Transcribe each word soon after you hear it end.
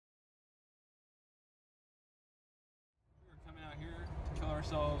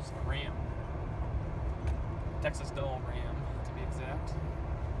ourselves a Ram. Texas Dall Ram, to be exact.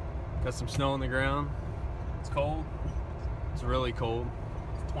 Got some snow on the ground. It's cold. It's really cold.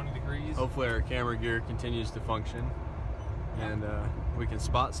 It's 20 degrees. Hopefully our camera gear continues to function, and we can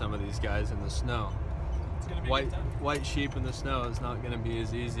spot some of these guys in the snow. It's gonna be a good time. White sheep in the snow is not going to be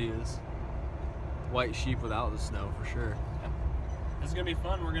as easy as white sheep without the snow, for sure. Yeah. It's gonna be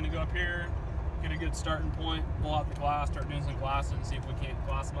fun. We're gonna go up here, get a good starting point, pull out the glass, start doing some glassing, and see if we can't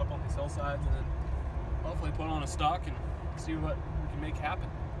glass them up on these hillsides, and then hopefully put on a stock and see what we can make happen.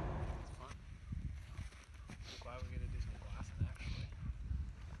 It's fun. Glad we get to do some glassing, actually.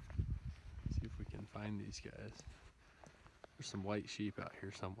 See if we can find these guys. There's some white sheep out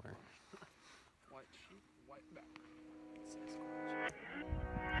here somewhere. White sheep, white back.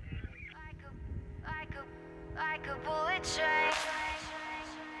 Like a bullet train.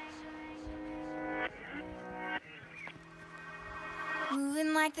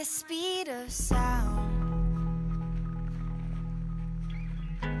 Moving like the speed of sound.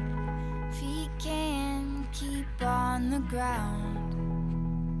 Feet can't keep on the ground.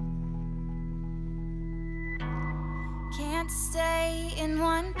 Can't stay in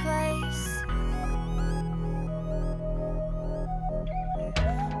one place.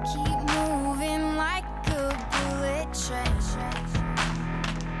 Keep moving like a bullet train.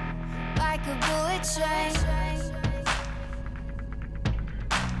 Like a bullet train.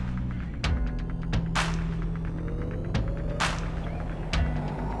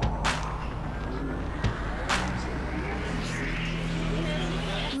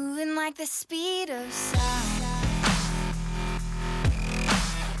 Moving like the speed of sound.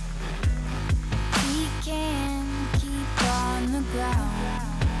 We can keep on the ground.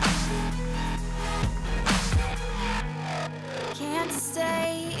 Can't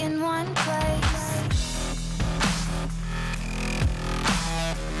stay in one place.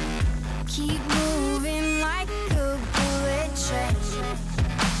 Keep moving like a bullet train.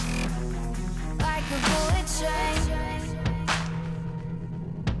 Like a bullet train.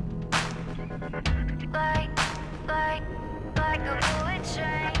 Like a bullet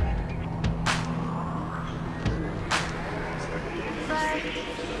train.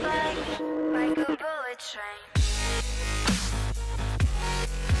 Like a bullet train.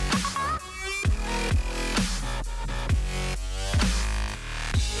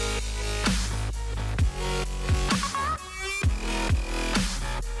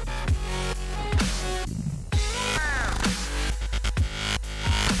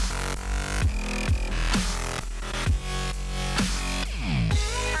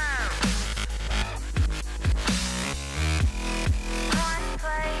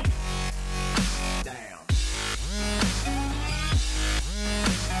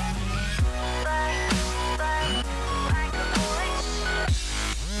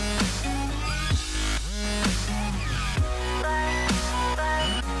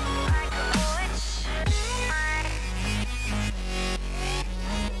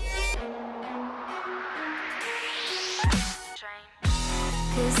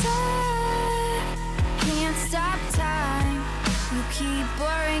 Cause I can't stop time. You keep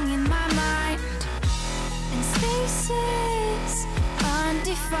blurring in my mind, and spaces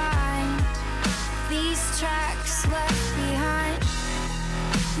undefined. These tracks left behind.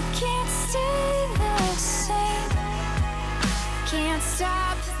 You can't stay the same. Can't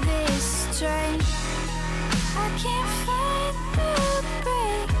stop this train. I can't find the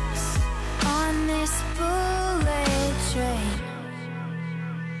brakes on this bullet train.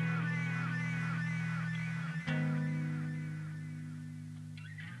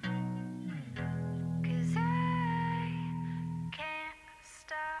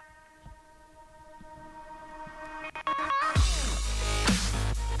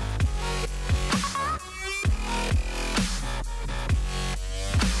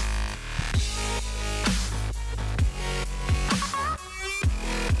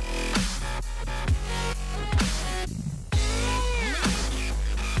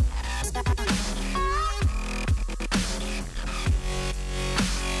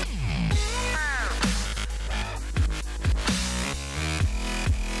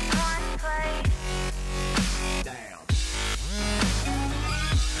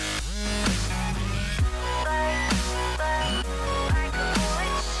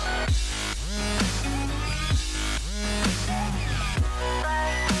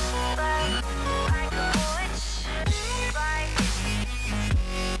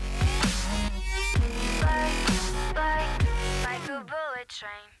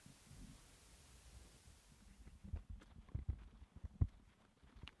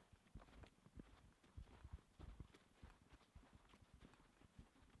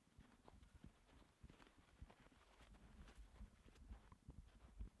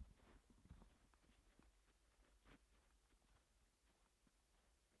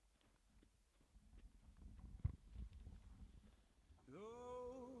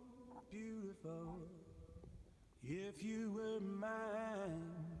 beautiful. If you were mine,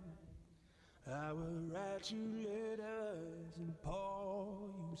 I would write you letters and pour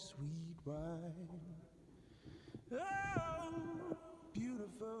you sweet wine. Oh,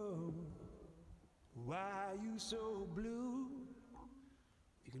 beautiful, why you so blue?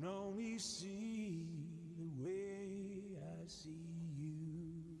 You can only see the way I see you.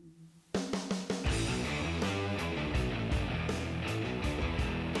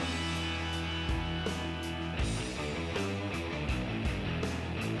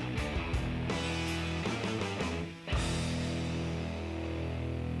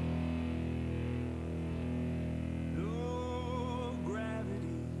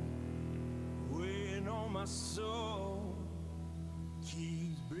 My soul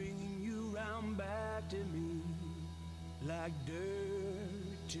keeps bringing you round back to me, like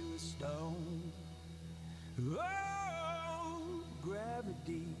dirt to a stone. Oh,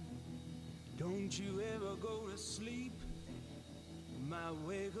 gravity, don't you ever go to sleep. Might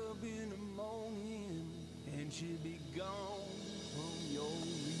wake up in the morning and she'll be gone from your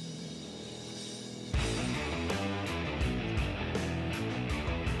reach.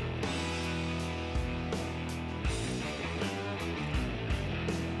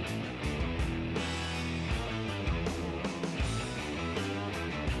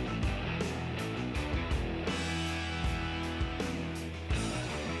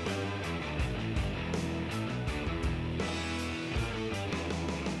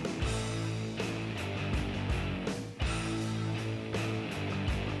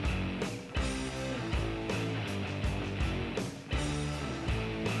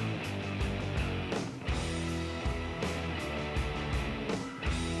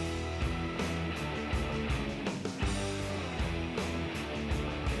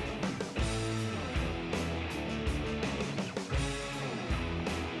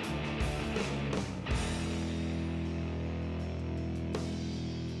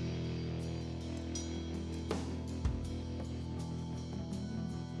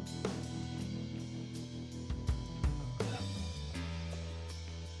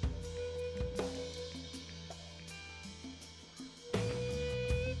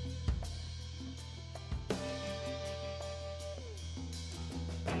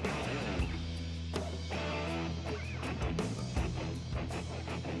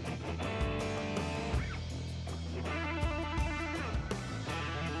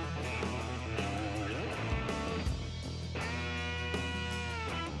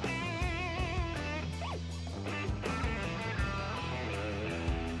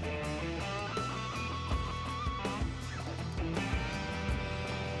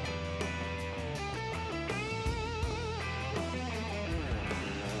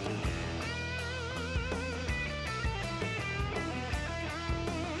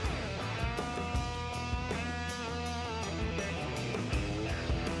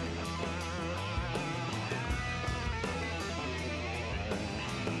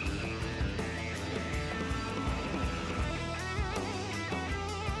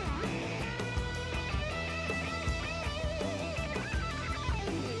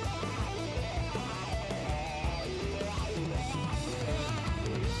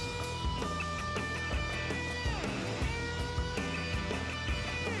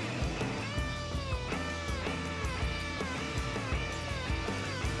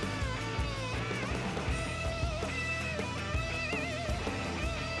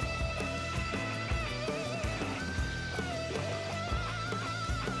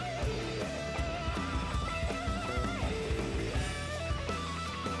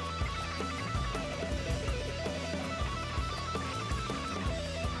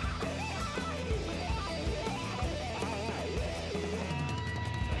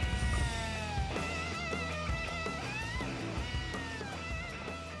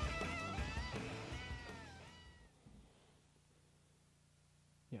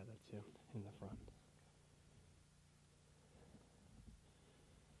 Yeah, that's him in the front.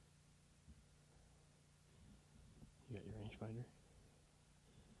 You got your rangefinder?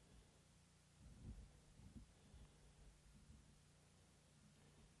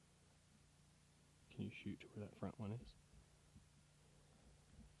 Can you shoot to where that front one is?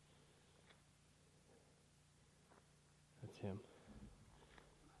 That's him.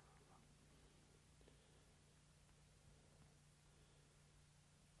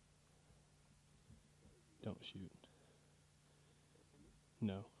 Don't shoot.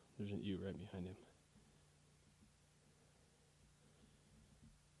 No, there's an U right behind him.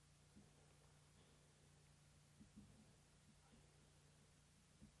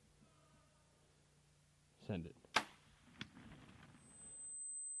 Send it.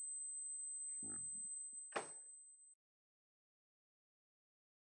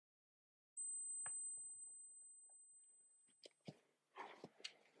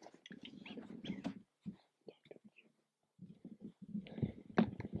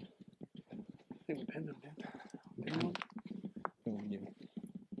 think we pinned him, dude. Pinned him? No, we didn't.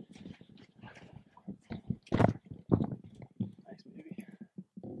 Nice baby.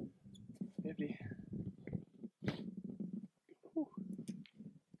 50. Whew.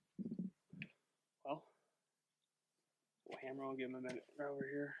 Well, we'll hammer on, give him a minute right over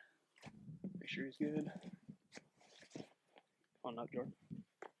here. Make sure he's good. Come on up, Jordan.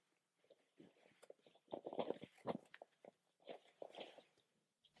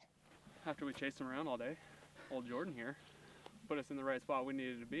 After we chased him around all day, old Jordan here put us in the right spot we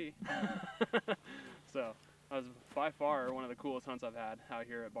needed to be. So that was by far one of the coolest hunts I've had out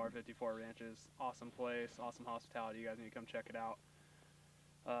here at Bar 54 Ranches. Awesome place, awesome hospitality. You guys need to come check it out.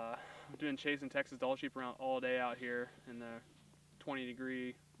 I've been chasing Texas Dall sheep around all day out here in the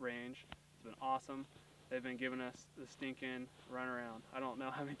 20-degree range. It's been awesome. They've been giving us the stinking run around. I don't know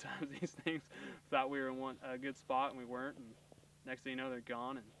how many times these things thought we were in a good spot and we weren't, and next thing you know they're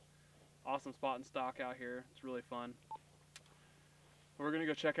gone. And awesome spot and stock out here. It's really fun. We're gonna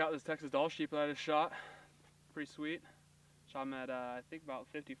go check out this Texas Dall sheep that I just shot. Pretty sweet. Shot him at I think about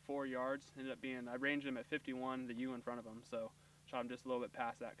 54 yards. Ended up being, I ranged him at 51, the U in front of him. So shot him just a little bit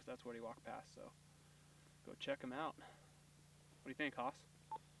past that because that's what he walked past. So go check him out. What do you think, Haas?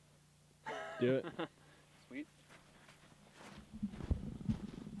 Do it. Sweet.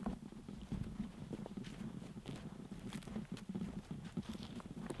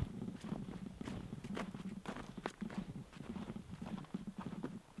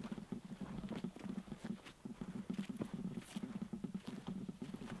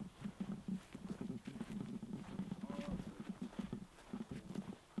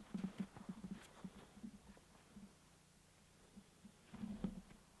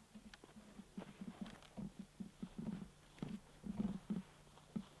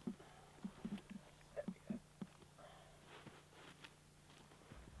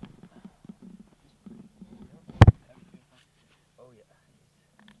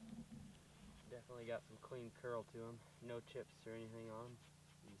 Definitely got some clean curl to him. No chips or anything on him.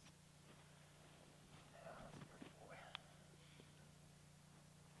 Yeah, that's a pretty boy.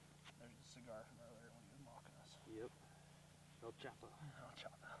 There's a cigar from earlier when he was mocking us. Yep. El Chapo. El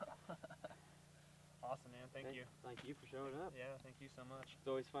Chapo. Awesome, man. Thank you. Thank you for showing up. Yeah, thank you so much. It's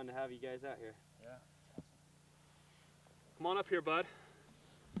always fun to have you guys out here. Yeah, awesome. Come on up here, bud.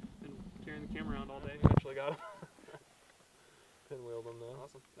 Been carrying the camera around all day. Eventually got him. Pinwheeled him though.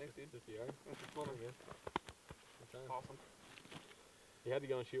 Awesome. Thanks, dude. 50 yards. Thanks for filming. Good. Good time. Awesome. You had to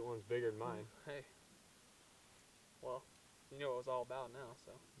go and shoot ones bigger than mine. Hey. Well, you know what it was all about now,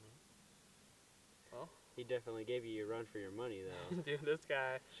 so. Well. He definitely gave you your run for your money, though. Dude, this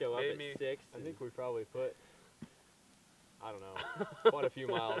guy Show up made at me 6. I think we probably put, I don't know, quite a few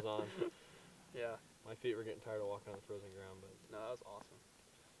miles on. Yeah. My feet were getting tired of walking on the frozen ground, but No, that was awesome.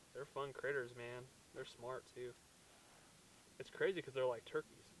 They're fun critters, man. They're smart, too. It's crazy because they're like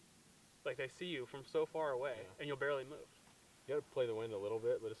turkeys. Like, they see you from so far away, Yeah. and you'll barely move. you got to play the wind a little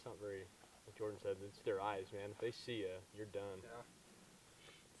bit, but it's not very, like Jordan said, it's their eyes, man. If they see you, you're done. Yeah.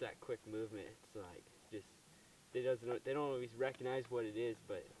 It's that quick movement. It's like, just, they don't always recognize what it is,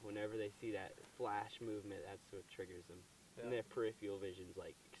 but whenever they see that flash movement, that's what triggers them. Yeah. And their peripheral vision's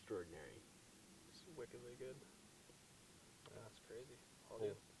like extraordinary. It's wickedly good. Yeah, that's crazy. All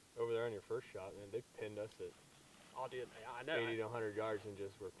Cool. good. Over there on your first shot, man, they pinned us at All good. Yeah, I know. 80 to 100 yards and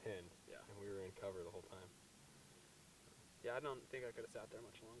just were pinned. Yeah. And we were in cover the whole time. Yeah, I don't think I could have sat there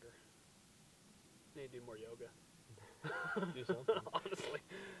much longer. Need to do more yoga. Do something. Honestly.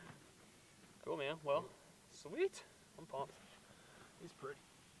 Cool, man. Well, sweet. I'm pumped. He's pretty.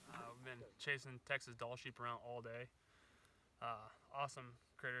 We've been chasing Texas Dall sheep around all day. Awesome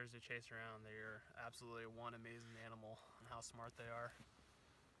critters to chase around. They're absolutely one amazing animal and how smart they are.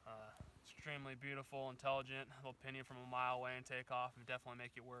 Extremely beautiful, intelligent. They'll pin you from a mile away and take off and definitely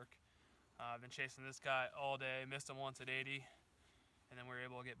make you work. I've been chasing this guy all day. Missed him once at 80, and then we were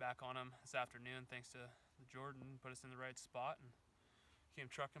able to get back on him this afternoon thanks to Jordan. Put us in the right spot and came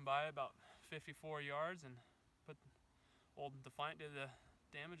trucking by about 54 yards and put old Defiant did the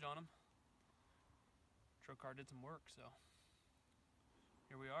damage on him. Truck car did some work, so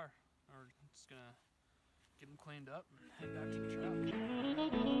here we are. We're just gonna get him cleaned up and head back to the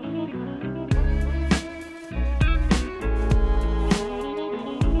trap.